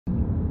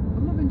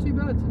too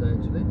bad today,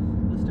 actually.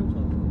 There's still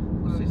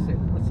time. Let's just sit.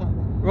 Let's sit.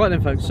 Right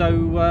then, folks. So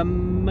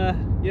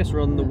yes,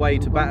 we're on the way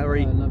to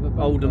Batterie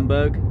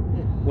Oldenburg.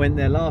 Went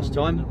there last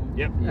time.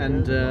 Yep.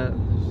 And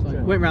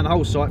went around the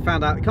whole site.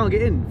 Found out you can't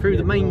get in through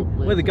the main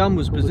where the gun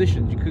was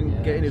positioned. You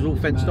couldn't get in. It was all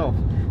fenced off.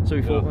 So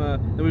we thought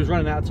we was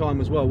running out of time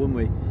as well, weren't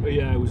we?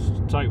 Yeah, it was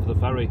tight for the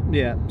ferry.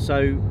 Yeah.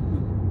 So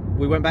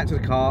we went back to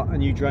the car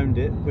and you droned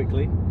it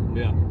quickly.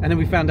 Yeah. And then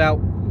we found out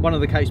one of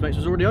the casemates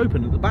was already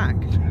open at the back.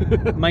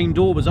 Main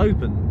door was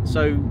open.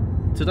 So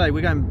today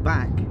we're going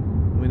back.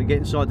 We're going to get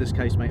inside this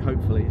casemate.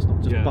 Hopefully it's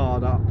not just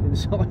barred up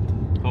inside.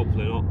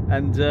 Hopefully not.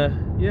 And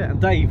yeah,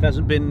 and Dave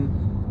hasn't been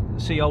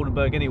to see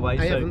Oldenburg anyway.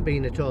 I haven't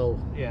been at all.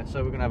 Yeah,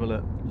 so we're going to have a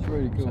look. It's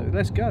really cool. So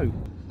let's go.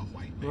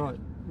 Right,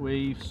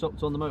 we've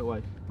stopped on the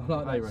motorway. I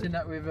like that. Seen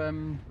that with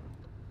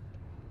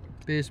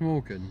Piers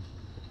Morgan.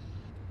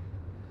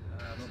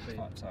 Not being.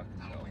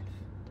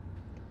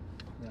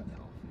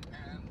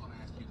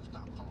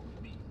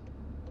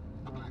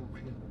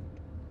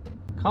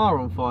 Car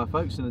on fire,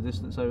 folks, in the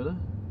distance over there.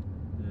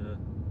 Yeah.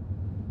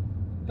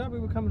 Glad we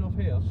were coming off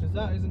here, because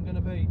that isn't going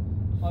to be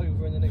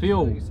over in the next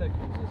Fuel. 30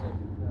 seconds, is it?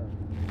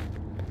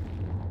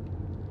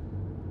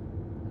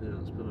 Yeah,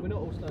 it's been We're not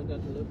all standing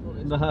down to look,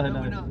 honest. No, we're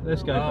no. not.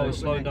 Let's go. Oh, we're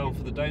slowing down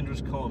for the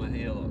dangerous corner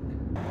here, look.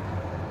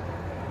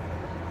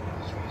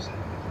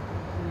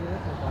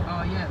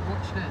 Oh yeah,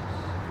 watch this.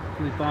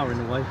 With bar in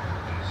the way.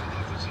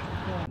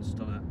 It's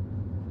done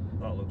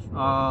it. That looks really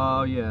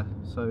Oh yeah,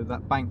 so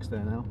that bank's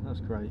there now.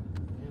 That's great.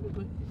 Yeah, we're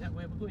good. Is that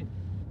where we're going?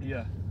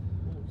 Yeah.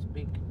 Oh, it's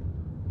big.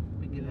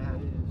 Big and Yeah,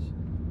 hard. it is.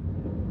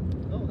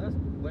 Oh, that's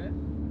wet.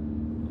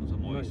 That was a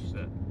moist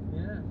bit.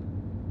 Yeah.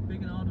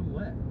 Big and hard and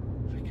wet.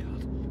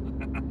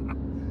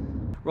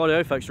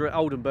 Rightio, folks, we're at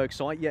Oldenburg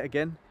site yet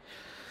again.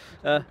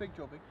 Big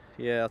jobbing.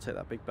 Yeah, I'll take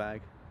that big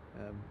bag.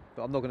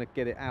 But I'm not going to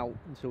get it out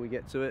until we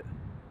get to it.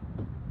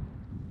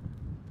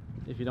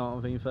 If you know what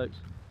I'm thinking, folks.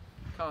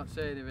 Can't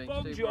say anything. Too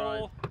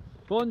Bonjour.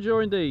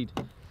 Bonjour indeed.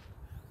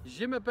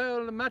 Je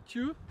m'appelle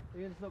Mathieu.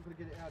 Ian's not going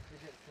to get it out till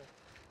he gets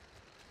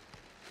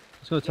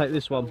Just going to take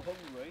this one.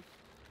 Hungry.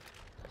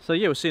 So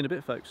yeah, we'll see in a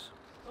bit, folks.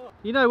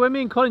 You know, when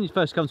me and Colin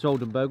first come to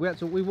Oldenburg,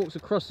 we walked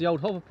across the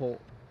old hoverport.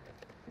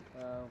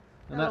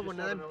 And that, one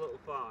of them. A little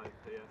five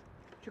here.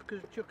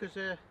 Chuck us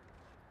a...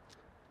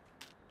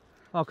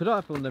 oh, could I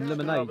have one of them Have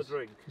a lemonades?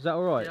 drink. Is that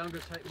all right? Yeah, I'm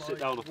going to take my Sit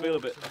down. I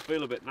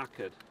feel a bit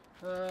knackered.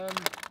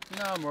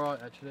 No, I'm alright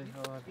actually.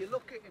 You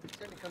look at if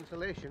it's any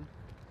consolation.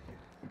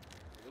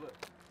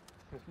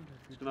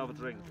 Just gonna have a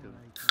drink and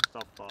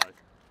stuff five.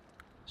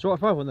 It's all right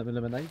if I have one of them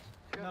lemonades.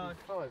 No,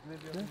 5.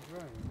 Maybe I can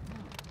drown.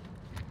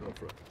 Go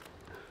for it.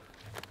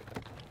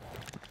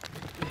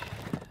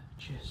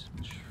 Cheers.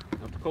 I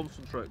have to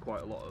concentrate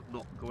quite a lot of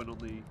not going on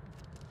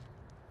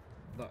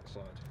that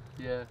side.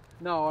 Yeah.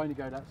 No, I only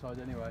go that side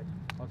anyway.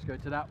 I'll just go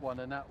to that one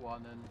and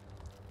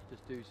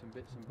just do some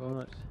bits and bobs.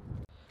 Right.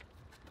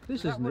 This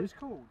Is that isn't what it? it's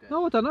called? Then?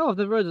 No, I don't know. I've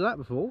never heard of that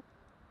before.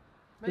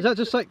 Is that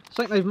just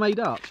something they've made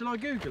up? Shall I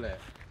Google it?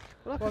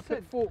 Well, I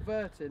put Fort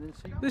Vert in and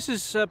see. This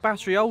is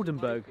Batterie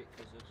Oldenburg.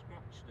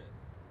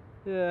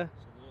 Yeah.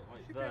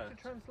 You have to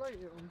translate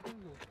it on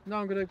Google. No,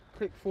 I'm going to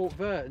click Fort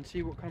Vert and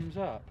see what comes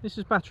up. This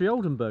is Batterie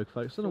Oldenburg,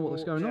 folks. I don't know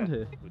what's going on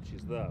here. Which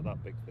is there,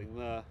 that big thing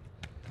there.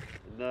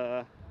 And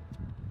there.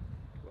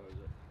 Where is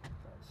it?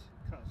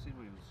 Can't see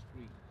me on the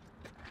screen.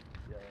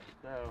 Yeah,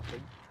 there I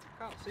think.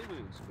 Can't see me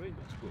on the screen,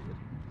 that's weird.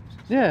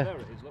 Yeah. There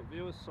it is, look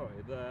viewers, sorry,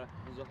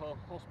 there's a whole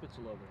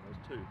hospital over there,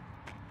 there's two.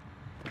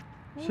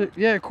 So,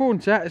 yeah, according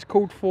to that, it's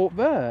called Fort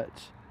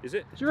Vert. Is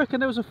it? Do you reckon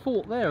there was a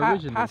fort there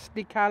originally? Pas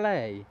de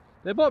Calais.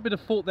 There might have been a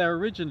fort there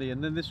originally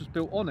and then this was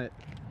built on it.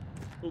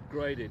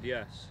 Upgraded,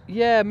 yes.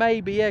 Yeah,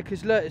 maybe, yeah,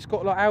 because look, it's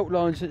got like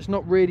outlines and it's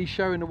not really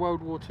showing the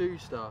World War II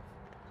stuff.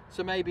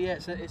 So maybe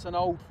it's an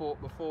old fort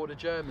before the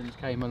Germans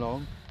came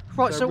along.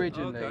 Right, so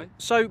originally. Okay.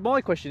 So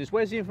my question is,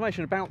 where's the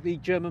information about the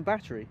German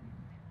battery?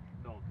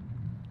 None.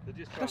 They're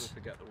just trying to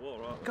forget the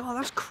war, aren't they? God,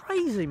 that's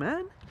crazy,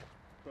 man.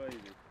 Crazy.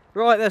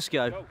 Right, let's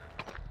go.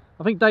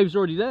 I think Dave's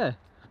already there.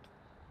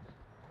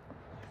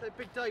 So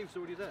Big Dave's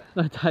already there.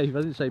 No, Dave,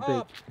 I didn't say big.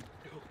 Oh.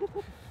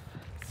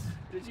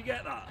 Did you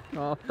get that?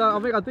 Oh, I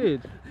think I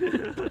did.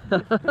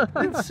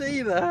 I didn't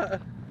see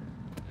that.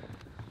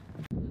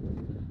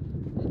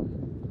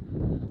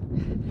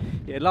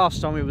 Yeah,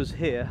 last time we was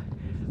here,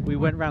 we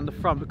went round the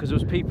front because there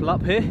was people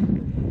up here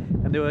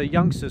and there were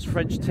youngsters,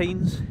 French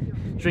teens,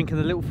 drinking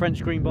the little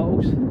French green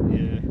bottles.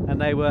 Yeah.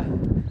 And they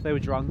were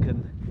drunk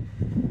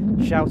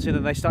and shouting,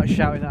 and they started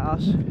shouting at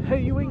us,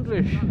 "Hey, you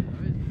English!"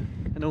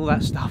 and all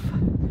that stuff.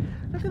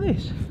 Look at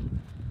this.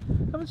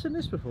 Haven't seen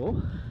this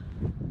before.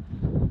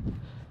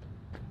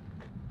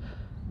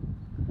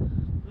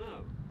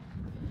 No.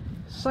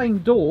 Same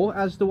door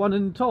as the one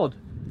in Todd.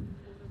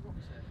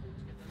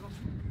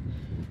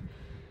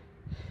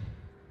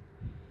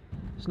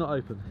 It's not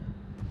open.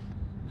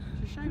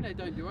 It's a shame they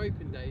don't do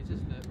open days,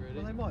 isn't it, really?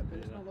 Well, they might, but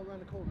it's not around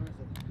the corner, is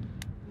it?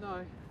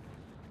 No.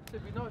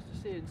 It'd be nice to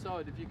see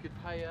inside if you could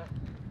pay a...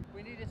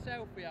 We need a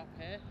selfie up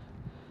here.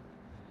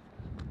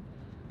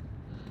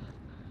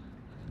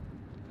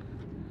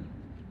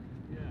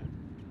 Yeah.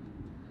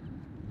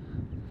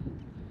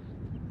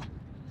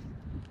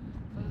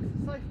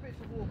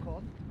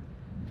 on.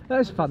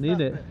 That's funny,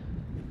 isn't it?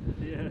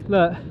 Yeah.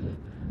 Look,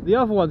 the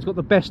other one's got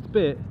the best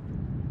bit.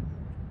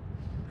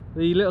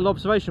 The little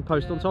observation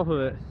post on top of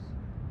it.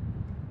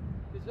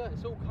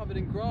 It's all covered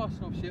in grass,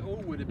 and obviously it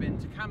all would have been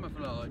to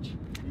camouflage.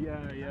 Yeah,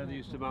 they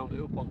used to mount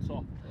it up on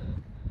top.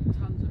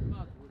 Tons of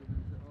mud would have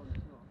been put on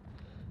top.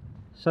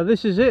 So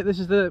this is it. This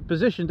is the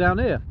position down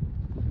here.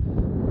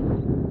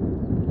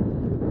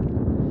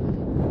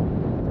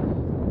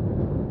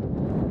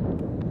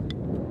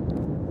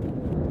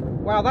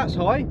 Wow, that's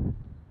high.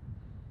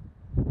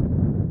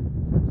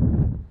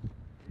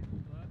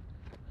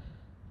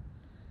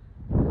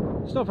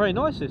 It's not very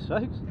nice, this,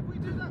 folks. Did we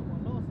do that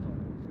one last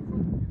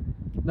time?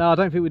 No, I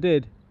don't think we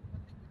did.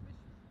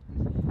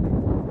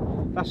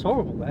 That's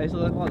horrible, that is. I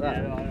don't like that.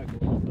 Yeah, I don't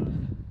go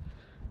on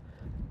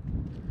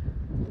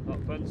there.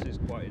 That fence is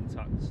quite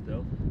intact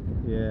still.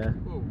 Yeah.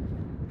 Whoa.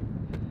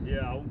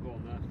 Yeah, I won't go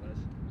on there, Fez.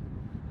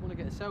 I want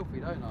to get a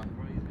selfie, don't I?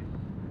 Crazy.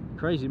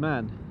 Crazy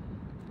man.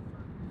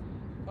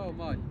 Oh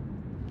my.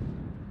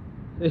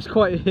 It's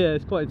quite, yeah,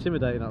 it's quite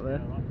intimidating up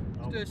there. Yeah,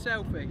 Let's do a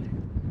selfie.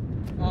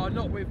 Oh,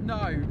 not with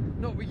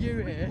you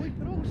here. We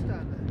could all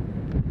stand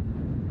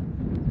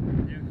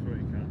You three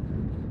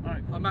can.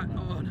 Right, I'm at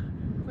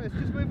on. there. Let's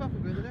just move up a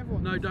bit and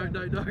everyone. No, don't,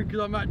 because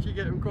I'm actually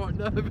getting quite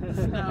nervous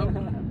now. I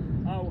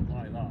wouldn't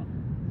like that.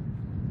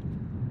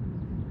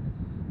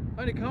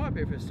 I only come up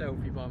here for a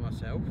selfie by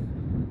myself.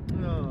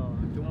 Oh,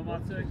 Am I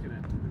taking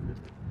it?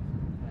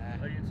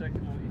 Are you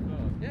taking what you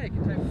got? Yeah, you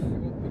can take what you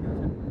want. We're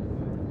gonna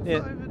take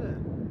Yeah. over there.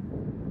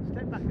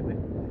 Step back a bit.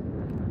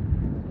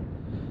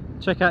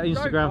 Check out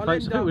Instagram, I'll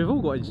folks. end I think up- we've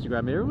all got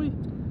Instagram here,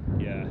 haven't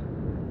we? Yeah. I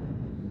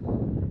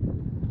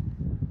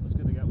was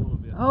going to get one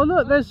of you. Oh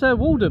look, there's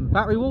Walden,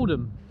 Batterie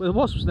Oldenburg, where the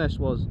wasp's nest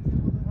was.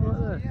 Right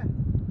there. Yeah.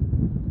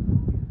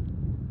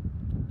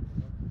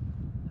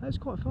 That's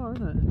quite far,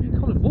 isn't it? You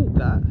can't have walked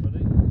that.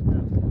 Ready?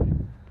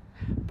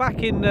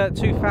 Back in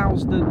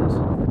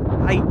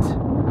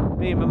 2008,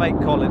 me and my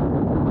mate Colin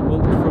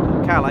walked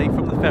from Calais,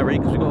 from the ferry,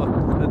 because we got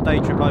a day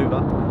trip over.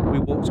 We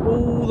walked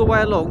all the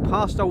way along,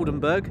 past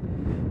Oldenburg,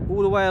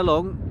 all the way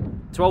along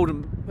to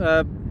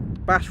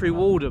Batterie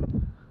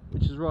Oldenburg,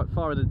 which is right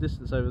far in the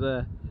distance over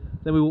there.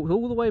 Then we walked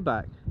all the way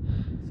back.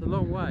 It's a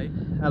long way.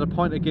 Had a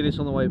pint of Guinness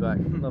on the way back.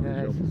 Lovely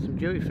job. Some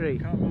duty free.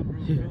 Can't remember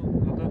who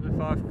filmed. I don't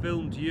know if I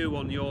filmed you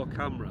on your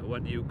camera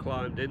when you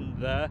climbed in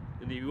there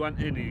and you went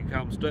in and you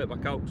came straight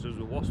back out because there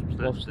was a wasp's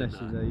nest. Wasp's in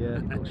nest is there, yeah.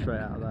 Got straight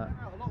out of that. A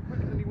lot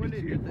quicker than he went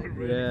in, didn't he?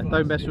 Really Yeah, fast,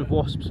 don't mess with yeah.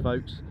 wasps,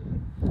 folks.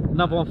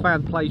 No.1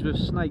 Fan plays with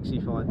snakes, he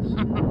finds.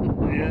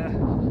 Yeah.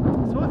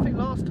 So I think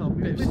last time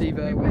we Bit of missed, Steve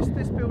we Irwin. missed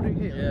this building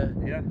here. Yeah.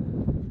 Yeah.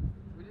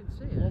 We didn't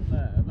see it. One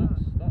there.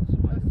 That's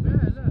my That's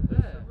there, look,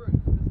 there.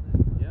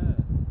 Yeah.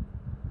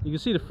 You can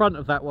see the front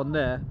of that one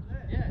there.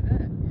 Yeah,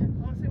 there.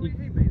 Yeah. I see what he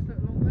means. Look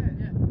along there.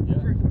 Yeah. Yeah.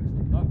 Brickworks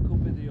sticking. That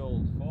could be the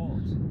old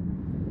fort.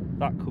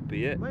 That could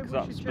be it Maybe because we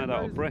that's should check made out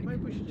of those- brick.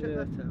 Maybe we should check Yeah.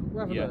 that out. We'll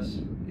have a Yes.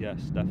 look. Yes,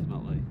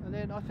 definitely. And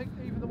then I think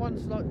even the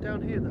ones like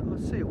down here that are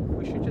sealed,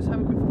 we should just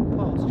have a quick look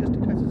past just in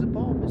case there's a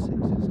bar missing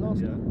since last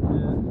Yeah. time.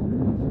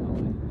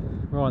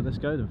 Yeah. Right, let's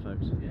go then,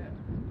 folks. Yeah.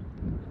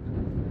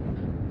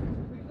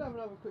 We could have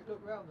another quick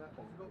look around that.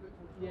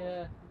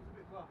 Yeah.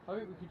 I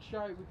think we could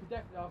show. We could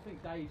definitely. I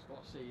think Dave's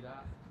got to see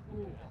that.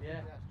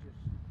 Yeah. That's just,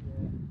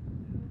 yeah.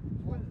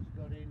 One's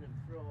got in and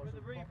froze. With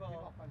the and popped rebar it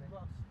off, and it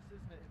rusts,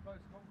 isn't it? It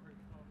blows concrete.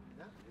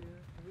 Yeah.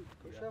 Have we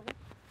got a Yeah. shovel?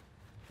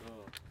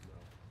 Oh,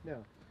 No.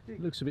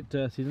 Looks a bit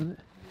dirty, doesn't it?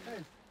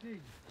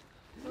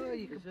 Well,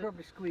 you could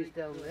probably squeeze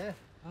down there.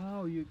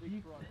 Oh, you.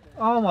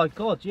 Oh my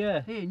god,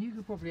 yeah. Ian, you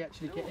could probably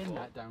actually get in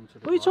that down to the.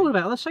 What are you right. talking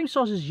about? They're the same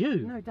size as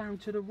you. No, down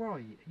to the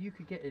right. You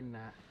could get in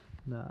that.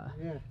 Nah.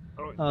 Yeah.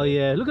 no. Oh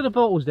yeah, look at the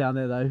bottles down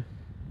there though.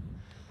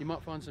 You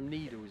might find some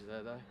needles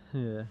there though.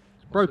 Yeah.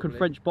 It's broken Possibly.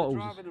 French bottles.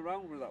 Driving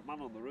around with that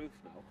man on the roof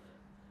now.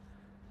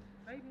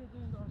 Maybe they're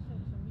doing. I saw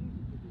some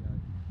music video.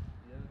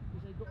 Yeah.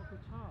 Because they got a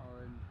guitar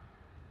and.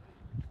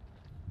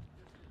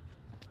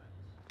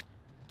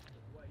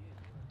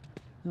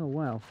 Oh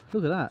wow,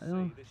 look at that. See,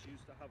 Oh, this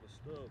used to have a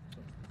stove.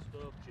 That's the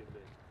stove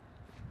chimney.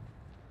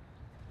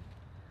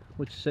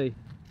 what you see?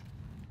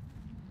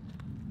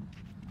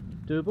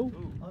 Doable?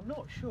 Ooh. I'm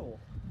not sure.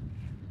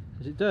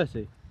 Is it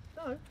dirty?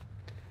 No.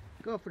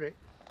 Go for it.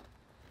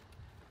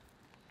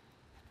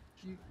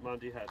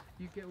 Mind your head.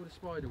 You get all the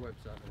spider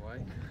webs out of the way.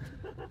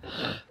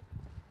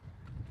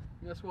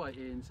 That's why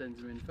Ian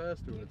sends them in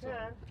first all the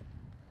time.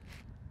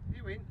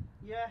 You win?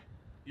 Yeah.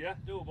 Yeah,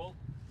 doable.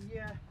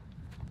 Yeah.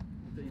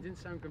 But he didn't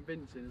sound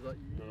convincing. It's like,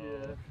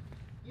 No.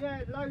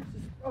 yeah. Yeah, loads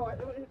of. Alright,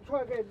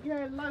 try again.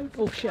 Yeah, loads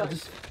Oh of. shit, I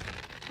just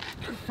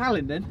fell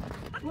in then.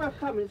 It's worth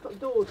coming, it's got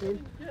doors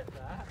in. Get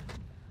that.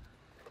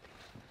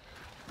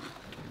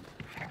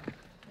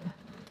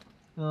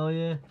 Oh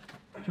yeah. Do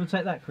you want to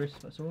take that, Chris?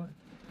 That's alright.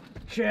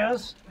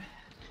 Cheers.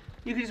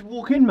 You can just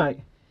walk in, mate.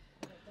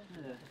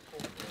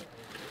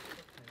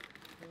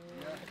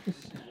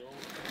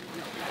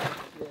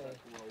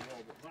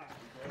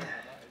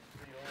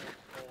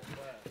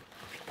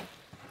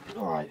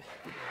 Alright.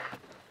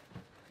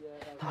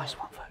 Nice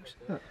one, folks.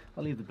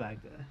 I'll leave the bag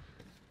there.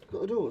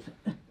 Got the doors.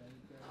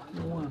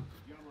 Oh, wow.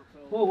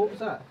 Whoa, what was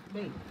that?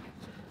 Me.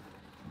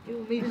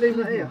 You leave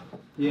that here.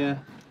 Yeah.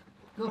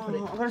 Go for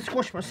it. I'm going to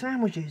squash my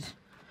sandwiches.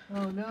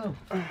 Oh no.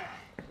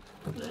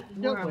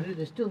 Don't worry,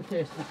 they still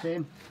taste the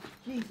same.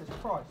 Jesus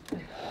Christ.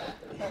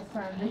 That's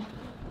handy.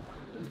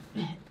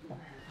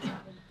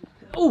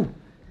 Oh!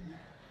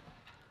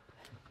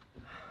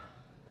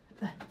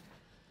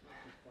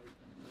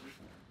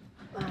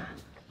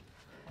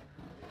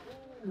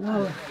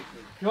 No.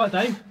 You right,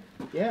 Dave?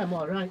 Yeah, I'm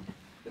alright.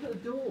 Look at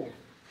the door.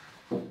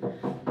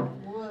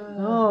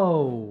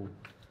 Oh.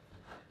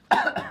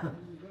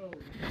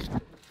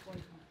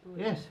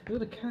 Yes.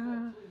 Look at the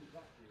car.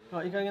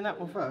 Right, you're going in that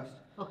one first?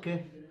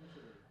 Okay.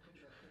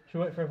 Should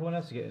we wait for everyone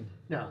else to get in?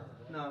 No.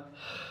 No.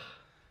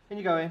 In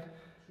you go in.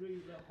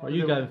 Right,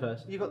 you going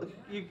first. You got the.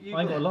 You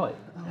I ain't got a light.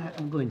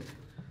 I'm going.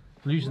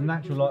 We're using the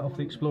natural light off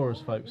the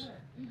Explorers, folks.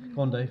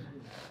 Go on, Dave.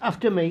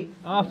 After me.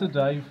 After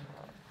Dave.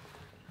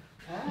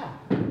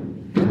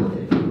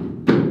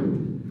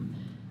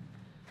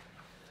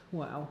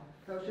 Wow.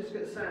 Let's just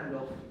get the sand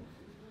off.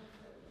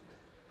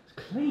 It's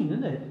clean,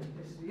 isn't it?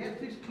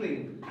 It's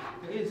clean.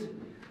 It is.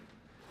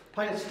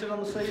 Paint's still on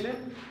the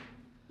ceiling.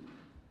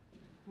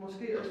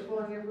 Mosquitoes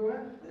flying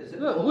everywhere. Is it?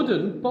 Look,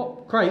 wooden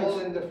crates. All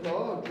in the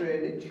floor,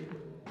 drainage.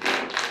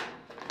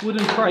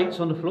 Wooden crates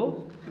on the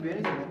floor. Could be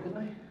anything, couldn't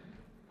they?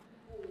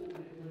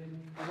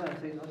 I don't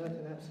think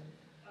that's.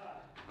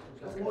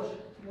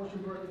 Wash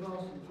and broken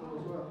glass on the floor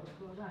as well.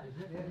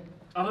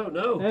 I don't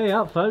know. Hey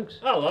up, folks.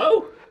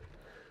 Hello.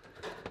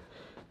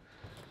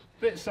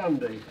 Bit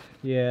sandy.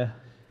 Yeah.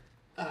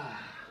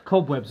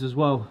 Cobwebs as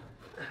well.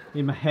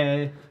 In my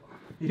hair.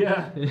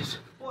 Yeah. Yes.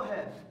 What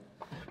hair?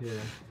 Yeah.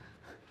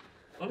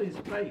 On his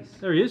face.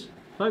 There he is,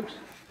 folks.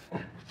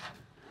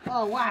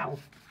 Oh wow.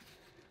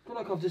 I feel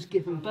like I've just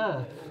given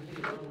birth.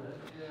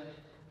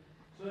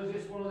 So is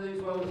this one of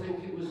these where we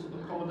think it was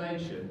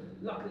accommodation?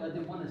 Luckily I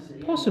didn't want to see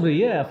it. Possibly,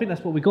 yeah. I think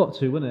that's what we got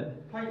to, wasn't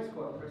it? Paint's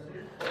quite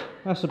impressive.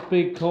 That's a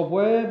big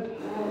cobweb.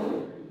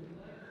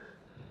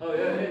 Oh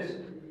yeah, it is.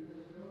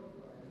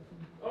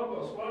 Oh, I've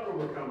got a spider on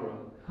my camera.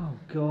 Oh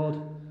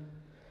God.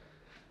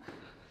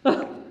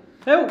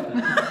 Help!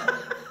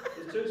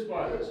 There's two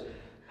spiders.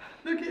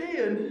 Look at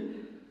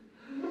Ian.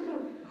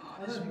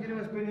 I don't think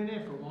anyone's been in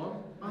here for a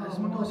while. Oh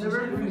my God,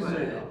 they're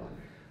everywhere.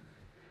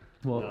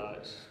 What? No,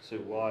 it's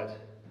too wide.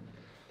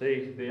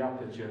 The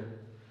aperture.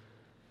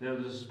 Now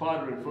there's a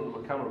spider in front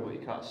of my camera, but you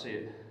can't see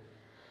it.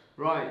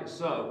 Right,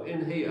 so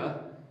in here,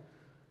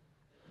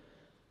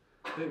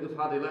 I think they've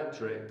had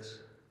electrics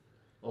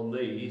on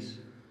these,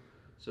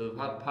 so they've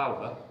had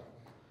power.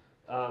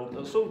 And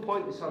at some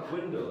point it's had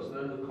windows, and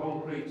then they've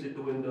concreted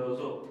the windows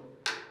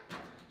up. Do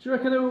you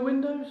reckon there were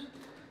windows?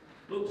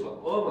 Looks like,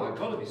 oh my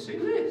God, have you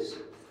seen this?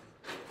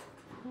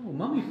 Oh,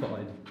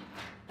 mummified.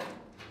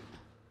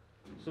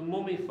 It's a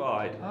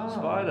mummified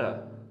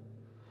spider.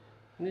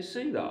 Can you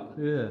see that?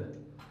 Yeah.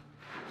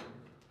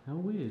 How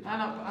weird.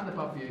 And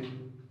above you.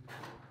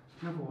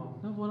 Another one.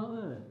 Another one up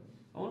there.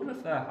 I wonder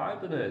if they're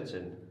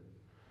hibernating.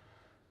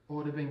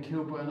 Or they've been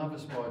killed by another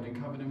spider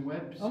and covered in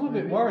webs. I'm a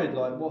bit maybe. worried,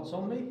 like, what's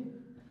on me?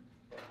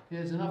 Yeah,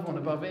 there's another one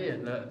above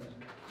Ian, look.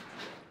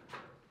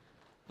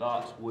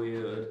 That's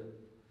weird.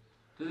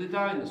 Did they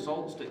die and the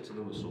salt stick to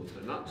them or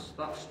something? That's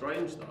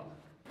strange, that.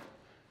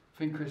 I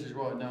think Chris is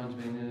right, no one's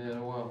been in there in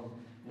a while.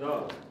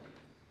 No.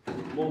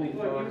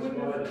 Mummified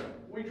spider.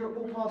 We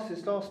walked past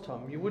this last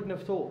time. You wouldn't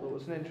have thought there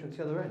was an entrance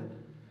the other end.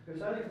 It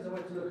was only because I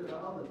went to look at that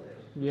other thing.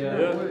 Yeah.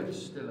 Yeah.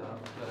 Wood's still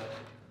up, but...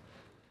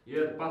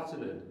 Yeah, the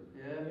battening.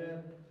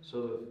 Yeah.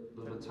 So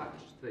they've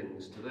attached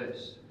things to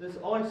this. There's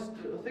ice.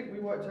 I think we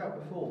worked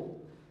out before.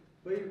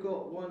 Where you've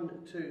got 1,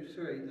 2,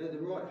 3. They're the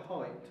right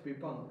height to be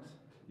bunks.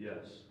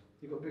 Yes.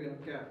 You've got a big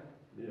enough gap.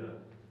 Yeah.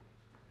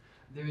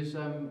 There is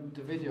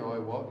the video I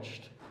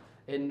watched.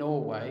 In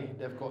Norway,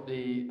 they've got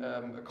the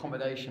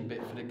accommodation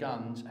bit for the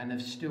guns, and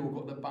they've still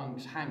got the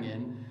bunks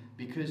hanging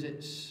because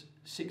it's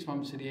 6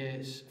 months of the year,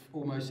 it's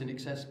almost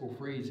inaccessible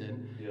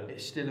freezing. Yeah.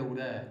 It's still all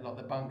there, like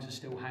the bunks are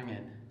still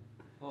hanging.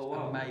 Oh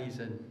wow.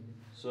 Amazing.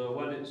 So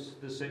when it's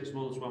the 6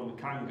 months when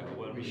we can go,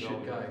 when We we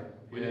should go.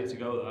 We need to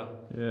go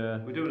there.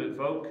 Yeah. We're doing it,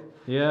 folk.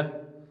 Yeah.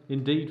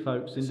 Indeed,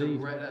 folks, It's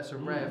indeed. that's a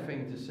rare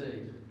thing to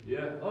see.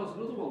 Yeah. Oh, there's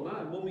another one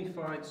there.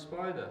 Mummified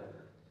spider.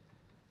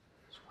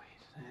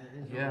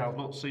 Yeah, I've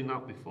not seen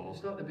that before.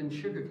 It's like they've been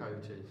sugar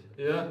coated.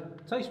 Yeah.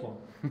 Taste one.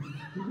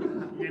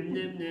 Nim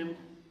nim nim.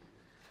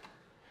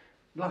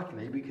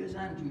 Luckily, because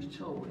Andrew's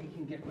tall, he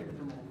can get rid of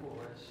them all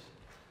for us.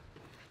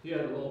 Yeah,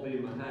 they'll all be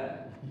in my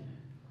hair.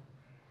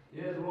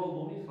 Yeah, they're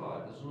all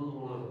mummified. There's another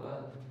one over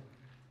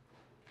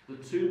there.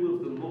 The tomb of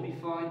the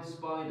mummified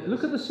spiders.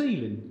 Look at the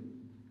ceiling.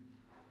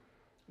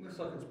 Looks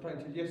like it was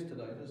painted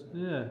yesterday, doesn't it?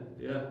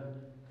 Yeah. Yeah.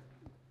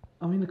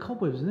 I mean, the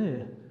cobwebs in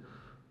here.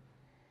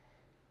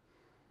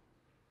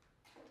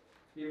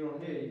 Even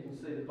on here, you can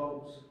see the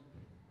bolts.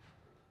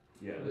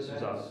 Yeah, this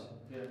is us.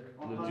 Yeah.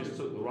 And they've just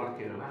took the rack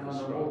in And after on the the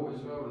scrap. wall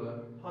as well,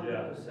 look.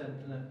 100%,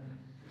 isn't it?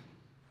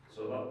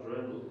 So that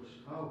drain looks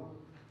Oh,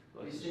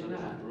 like You a seen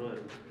central that? drain.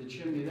 the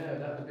chimney there,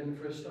 that would have been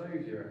for a stove,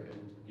 you reckon?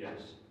 Yes.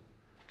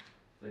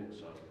 I think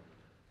so.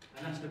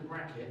 And that's the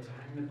bracket to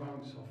hang the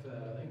bunks off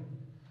there, I think.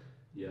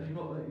 Yeah. You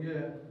got that?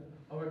 Yeah.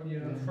 I reckon you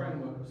have a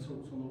framework of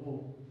sorts on the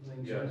wall. I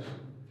think Yes. so.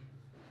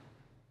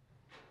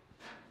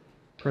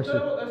 I Press don't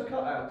know it. what those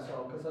cutouts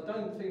are because I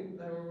don't think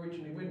they were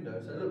originally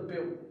windows. They look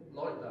built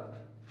like that,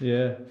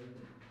 Yeah.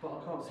 but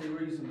I can't see a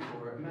reason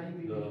for it.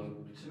 Maybe No.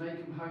 to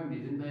make them homely,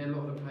 didn't they? A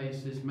lot of the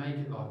places make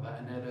it like that,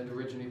 and there had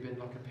originally been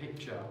like a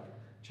picture,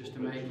 just to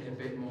make it a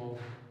bit more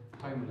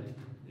homely.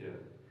 Yeah.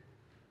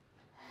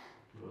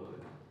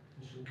 Right.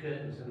 Some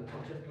curtains and a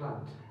potted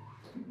plant.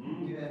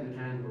 Mm. Yeah. And a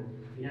candle,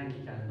 the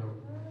Yankee candle.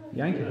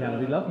 Yankee can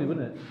would be lovely,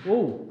 wouldn't it?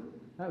 Oh,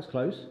 that was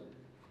close.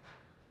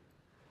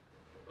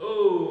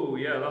 Oh,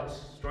 yeah, that's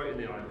straight in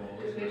the eyeball.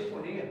 What's this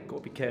one here?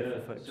 Got to be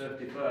Yeah,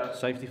 safety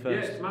first. Safety Yeah,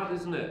 first. it's mad,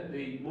 isn't it?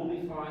 The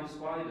mummified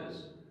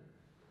spiders.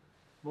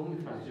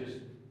 Mummified. It's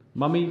just,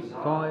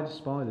 Mummified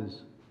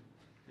spiders.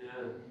 yeah.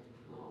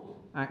 Oh.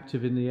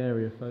 Active in the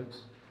area,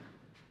 folks.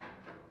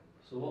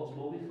 So what's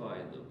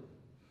mummifying them?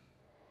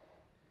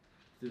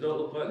 They don't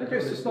look like Look, they're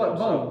it's doing just it like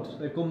themselves. mould.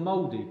 They've gone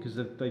mouldy because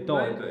they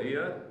died. Maybe,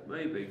 yeah.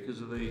 Maybe,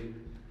 because of the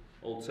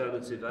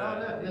alternative Oh air.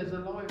 look, there's a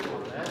live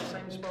one there,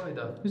 same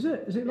spider. Is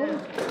it? Is it Yeah.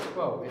 live?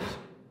 Well, it's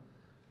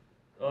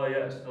Oh, yeah,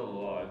 it's still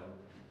alive.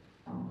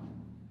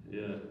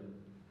 Yeah.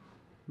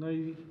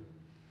 No,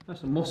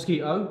 that's a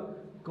mosquito.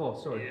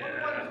 God, sorry.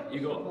 Yeah,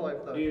 you Alive,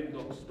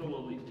 though. got stung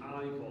on the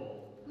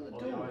eyeball. Look at On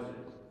the the doors. eyelid.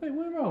 Hey,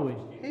 where are we?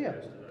 Here.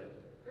 Yesterday.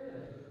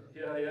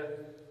 Yeah, yeah.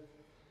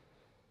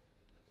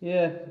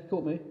 Yeah, it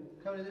caught me.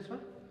 Coming this way?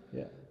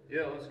 Yeah.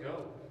 Yeah, let's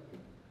go.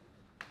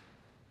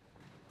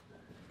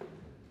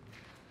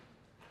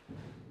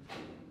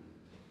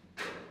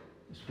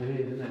 It's weird,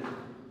 isn't it?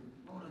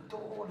 oh the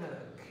door,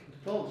 look. The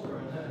plants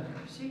growing there.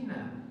 Have you seen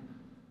that?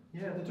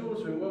 Yeah, the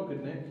doors are in well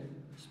good nick.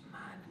 It's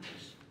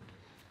madness.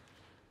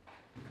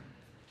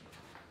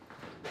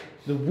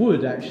 The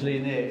wood actually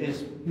in here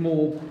is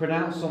more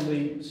pronounced on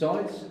the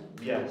sides.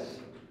 Yes.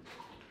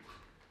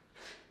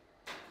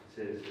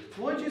 It is.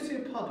 Why do you see a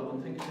puddle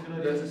and think it's a good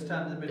idea to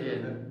stand in the middle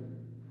of it?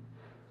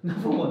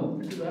 Another one.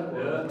 Look at that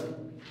one.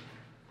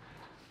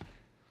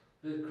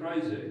 Yeah. It's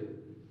crazy.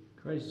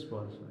 Crazy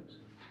spiders, folks.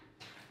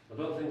 I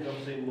don't think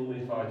I've seen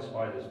mummified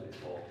spiders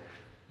before.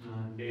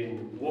 No.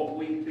 In what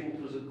we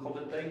think was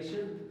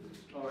accommodation.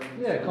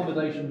 Yeah,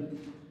 accommodation.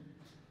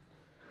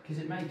 Because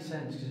it makes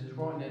sense, because it's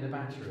right near the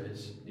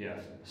batteries. Yeah.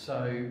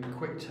 So,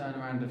 quick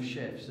turnaround of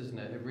shifts, isn't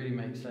it? It really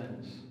makes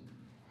sense.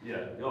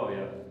 Yeah. Oh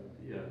yeah.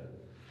 Yeah.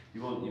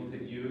 You want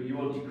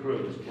your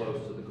crew as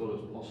close to the gun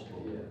as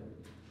possible.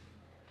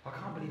 I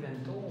can't believe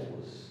them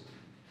doors.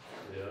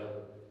 Yeah.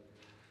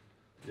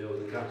 Yeah,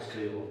 with the gas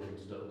seal on and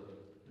stuff.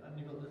 And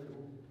you got the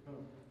little.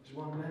 There's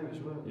one there as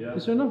well. Yeah.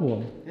 Is there another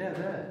one? Yeah,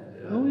 there.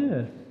 Oh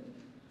yeah.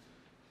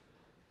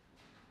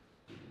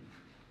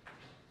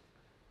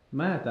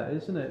 Mad that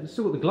is, isn't it? It's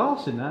still got the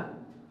glass in that.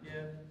 Yeah.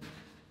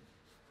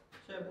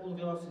 So all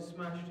the glass is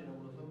smashed in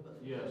all of them, but.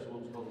 Yeah,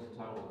 someone's gone to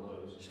town on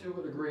those. Still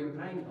got the green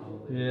paint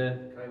on. Yeah.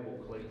 Cable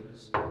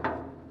cleaners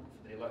for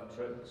the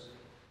electrics.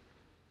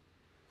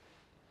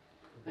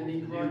 They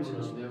need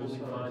writers on the other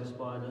Mummified side.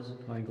 spiders.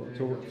 I ain't got a Yeah,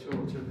 torch. got a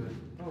torch, have they?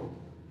 Oh.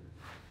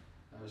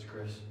 That was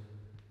Chris.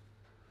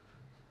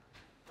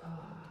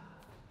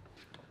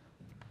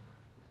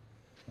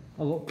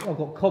 I've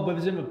got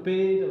cobwebs in my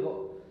beard. I've got.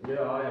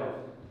 Yeah, I have.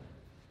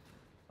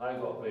 I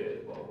ain't got a beard,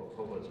 but I've got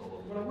cobwebs all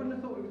over. Well, I wouldn't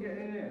have thought we were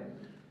getting in here.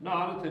 No,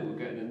 I don't think we're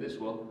getting in this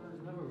one.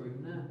 There's another room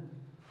there.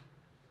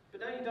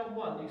 But now you've done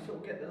one, you sort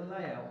of get the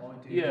layout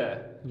idea. Yeah,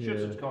 Yeah.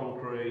 shuttered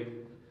concrete,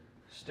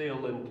 steel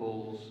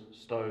lintels, I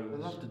stones.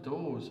 love the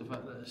doors, the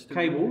fact that it's still.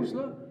 Cables,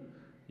 look.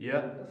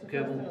 Yeah, That's the first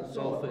cable thing I saw.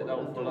 sold fitted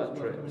out for The lights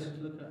were coming electrics. in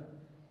to look at.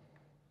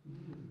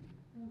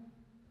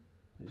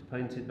 It's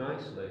painted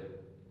nicely.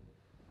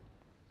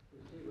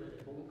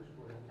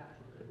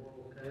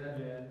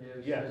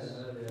 Yes.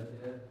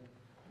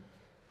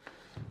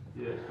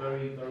 Yeah, it's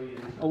very, very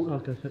interesting. Oh,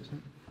 okay, fix that.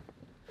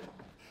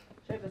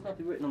 Check there's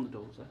nothing written on the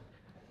doors there.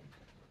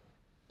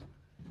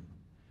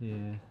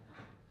 Yeah.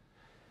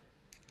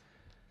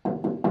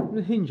 Look at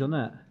the hinge on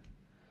that.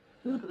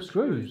 Look at the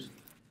screws.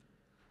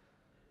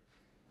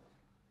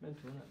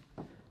 Mental, isn't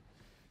it?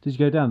 Did you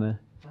go down there?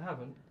 I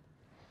haven't.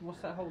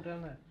 What's that hole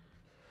down there?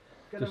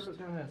 Go Just- look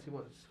down there and see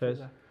what's Fez.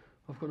 there.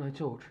 I've got no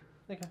torch.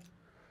 Okay.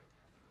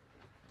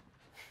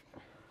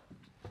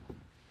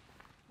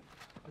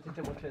 I think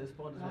they want to clear the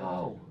spiders out.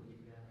 Oh.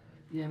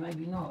 Yeah,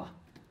 maybe not.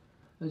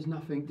 There's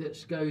nothing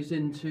that goes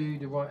into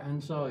the right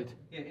hand side.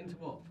 Yeah, into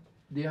what?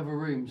 The other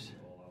rooms.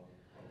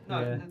 No,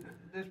 Yeah.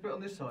 there's a bit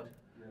on this side.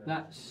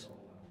 That's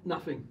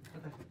nothing.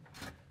 Okay.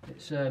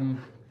 It's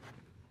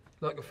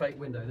like a fake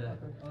window there.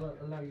 I'll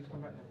allow you to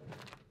come back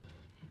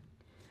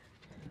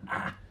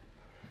now.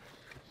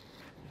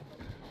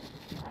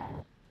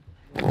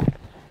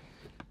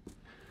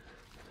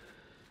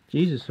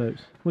 Jesus,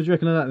 folks. What do you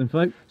reckon of that then,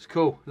 folk? It's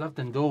cool. Love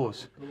them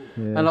doors.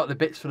 Yeah. I like the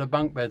bits for the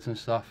bunk beds and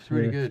stuff. It's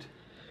really Yeah. good.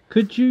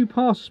 Could you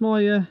pass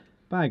my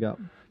bag up?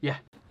 Yeah.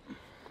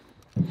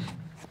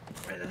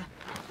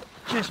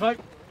 Cheers, folk.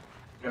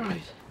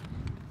 Right.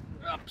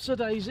 Up a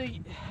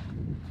daisy.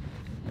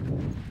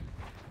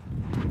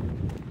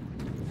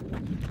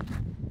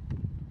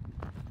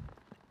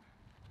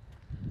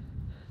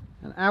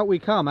 Out we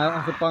come, out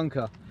of the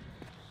bunker.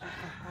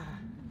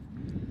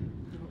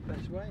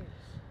 Best way.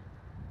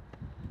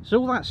 So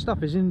all that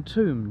stuff is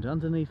entombed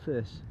underneath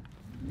this.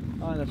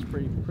 Oh, that's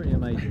pretty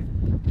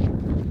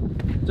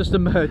amazing. Just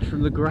emerged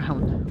from the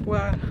ground.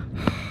 Well,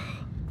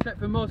 check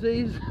for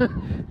mozzies.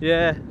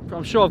 Yeah,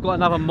 I'm sure I've got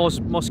another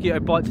mosquito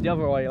bite to the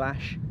other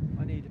eyelash.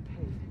 I need a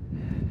pee.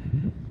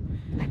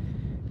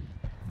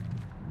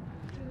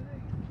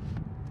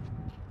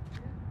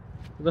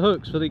 The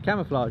hooks for the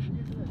camouflage.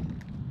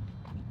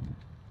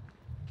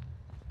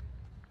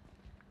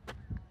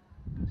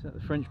 Is that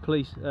the French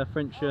police?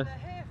 French. They're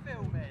here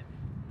filming.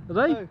 Are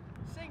they? Oh,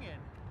 singing.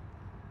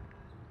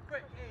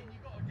 Quick, Ian, you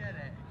gotta get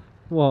it.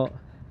 What?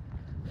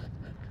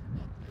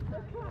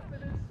 They're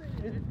clapping and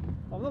singing.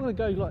 I'm not going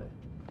to go like.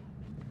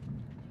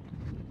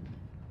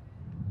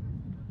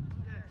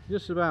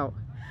 Just about.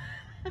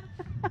 What's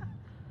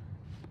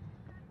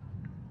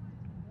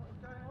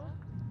going on?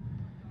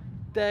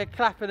 They're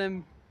clapping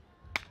him.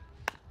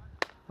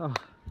 Oh,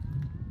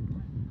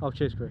 oh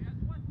cheers, Chris.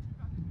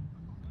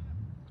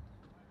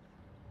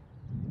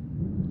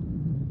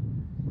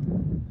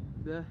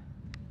 Yeah.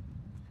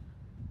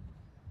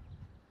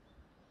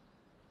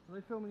 Are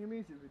they filming your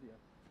music video?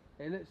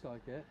 It looks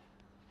like it.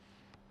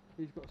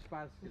 He's got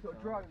spaz. He's got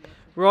a drone.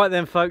 Right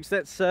then, folks,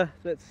 let's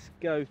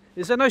go.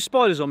 Is there no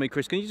spiders on me,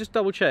 Chris? Can you just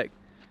double check?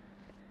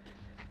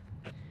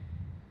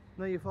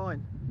 No, you're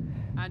fine.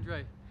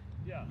 Andrew,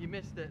 Yeah. you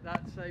missed it.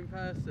 That same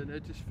person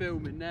had just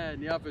filming there,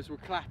 and the others were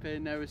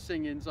clapping. They were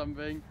singing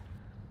something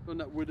on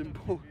that wooden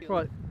board.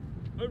 Right.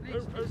 At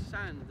least it's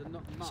sand and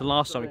not mud. So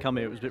last time we come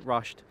here, it was a bit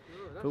rushed,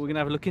 but we're gonna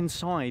have a look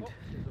inside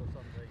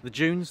the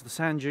dunes, the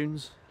sand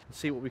dunes, and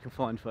see what we can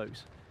find,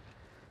 folks.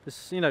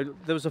 This, you know,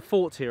 there was a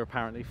fort here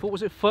apparently. Fort,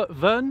 was it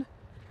Vern?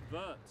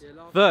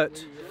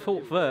 Vert.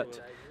 Fort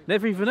Vert.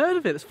 Never even heard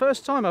of it. It's the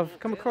first time I've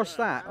come across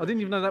that. I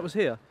didn't even know that was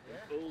here.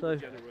 So,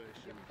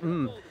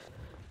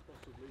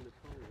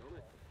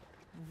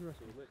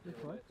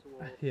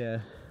 yeah.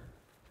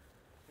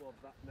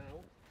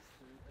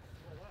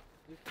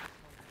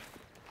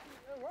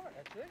 Alright,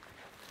 actually.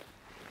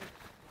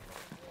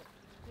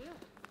 Yeah,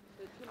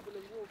 they're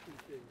Timberland walking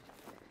shoes.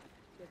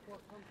 They're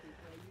quite comfy,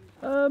 so I use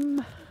them Um, on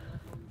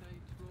long day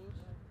tours.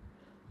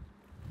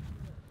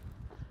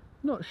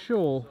 not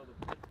sure. Got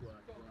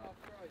half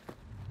price.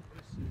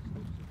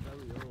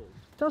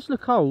 It does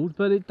look old,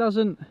 but it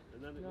doesn't And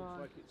then it looks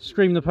like it's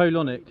scream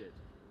Napoleonic. Because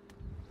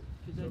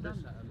So they've this,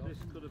 done that a lot. this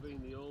could have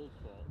been the old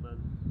fort, and then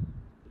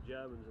the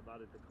Germans have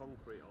added the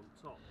concrete on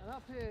top. And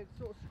up here, it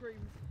sort of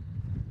screams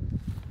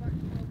back to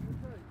World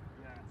War II.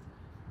 Yeah.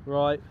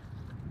 Right.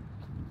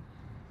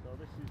 So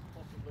this is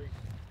possibly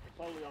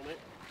Napoleonic.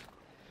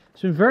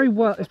 It's been very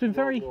well. It's been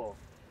Second very. World War.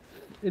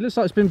 It looks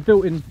like it's been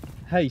built in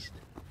haste.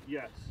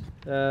 Yes.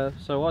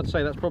 So I'd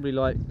say that's probably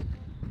like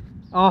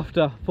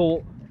after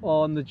fought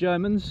on the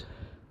Germans.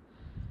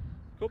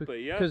 Could be,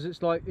 yeah. Because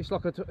it's like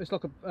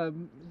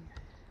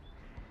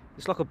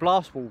a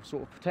blast wall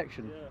sort of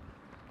protection. Yeah.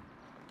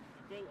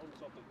 Built on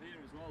top of here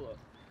as well. Look.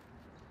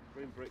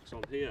 Green bricks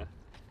on here.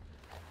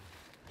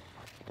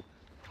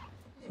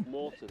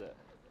 Mortared it.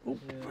 Oh,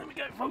 there we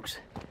go, folks.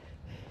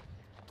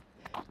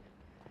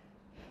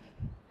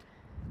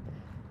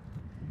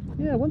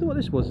 Yeah, I wonder what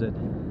this was then.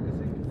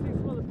 Because you can see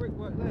some of the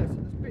brickwork there, so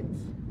there's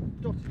bits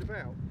dotted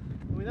about.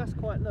 I mean, that's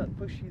quite, look,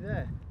 bushy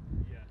there.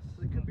 Yes.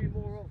 So there could be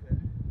more of it.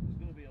 There's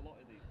going to be a lot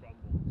of these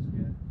brambles.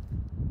 Yeah.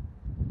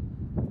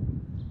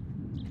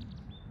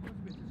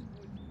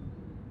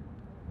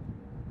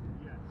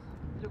 Yes.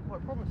 They look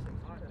quite promising.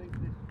 I think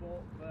this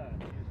fort there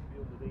used to be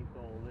underneath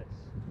all this.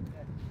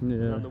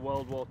 Yeah. And the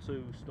World War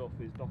II stuff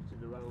is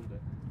dotted around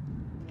it.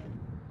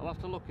 I'll have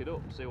to look it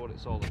up and see what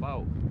it's all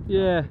about.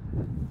 Yeah.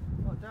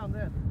 Like down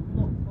there, there's a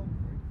lot of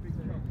concrete, big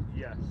chunks.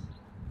 Yes.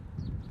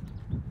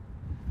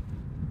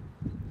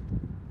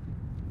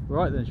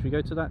 Right then, should we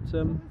go to that? What is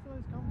those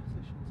gun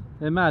positions?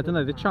 They're mad,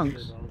 aren't they? The chunks.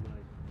 Massive, aren't they?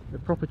 They're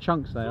proper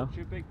chunks. They are. Such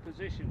a big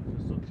position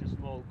for such a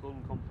small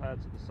gun compared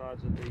to the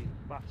size of the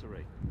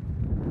battery.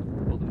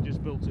 But they've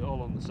just built it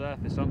all on the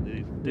surface, haven't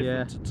they?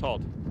 Different to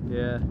Todd.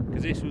 Yeah.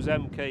 Because this was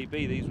MKB,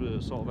 these were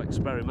sort of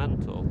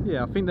experimental.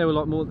 Yeah, I think they were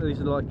like more.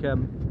 These are like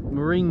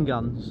marine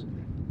guns,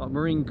 like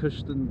marine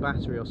custom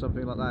battery or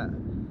something like that.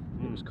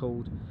 It was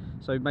called.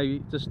 So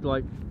maybe just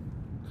like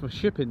for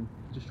shipping,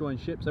 destroying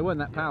ships. They weren't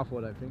that powerful,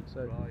 I don't think.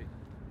 So Right.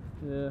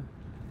 yeah.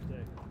 It's a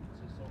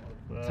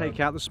sort of, Take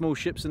out the small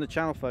ships in the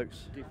channel,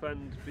 folks.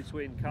 defend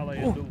between Calais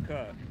and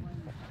Dunkirk.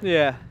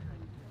 Yeah.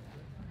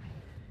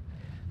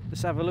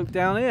 Let's have a look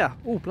down here.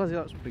 Oh, bloody,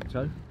 that's a big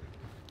toe.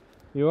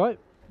 You alright?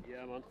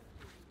 Yeah, man.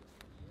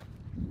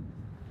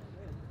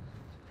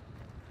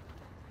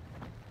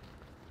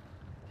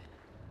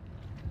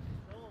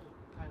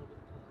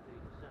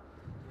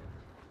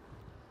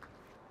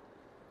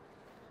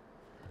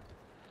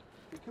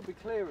 It could be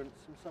clearance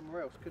from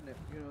somewhere else, couldn't it?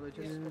 You know, they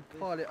just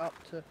pile it up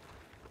to...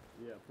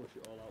 Yeah, push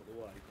it all out the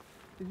way.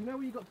 Did you know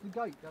when you got to the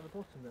gate down the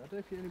bottom there? I don't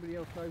know if anybody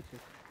else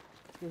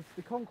noticed.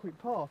 The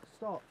concrete path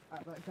starts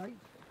at that gate,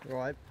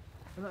 Right.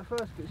 and that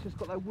first bit's just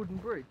got that wooden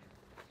bridge.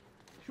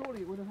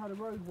 surely it would have had a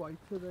roadway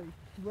to the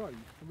road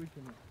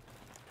originally.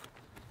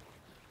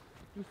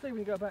 You'll see when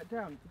you go back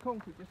down, the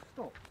concrete just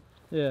stops.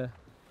 Yeah.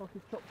 Like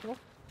it's chopped off.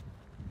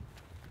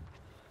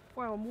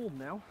 Wow, I'm warm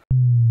now.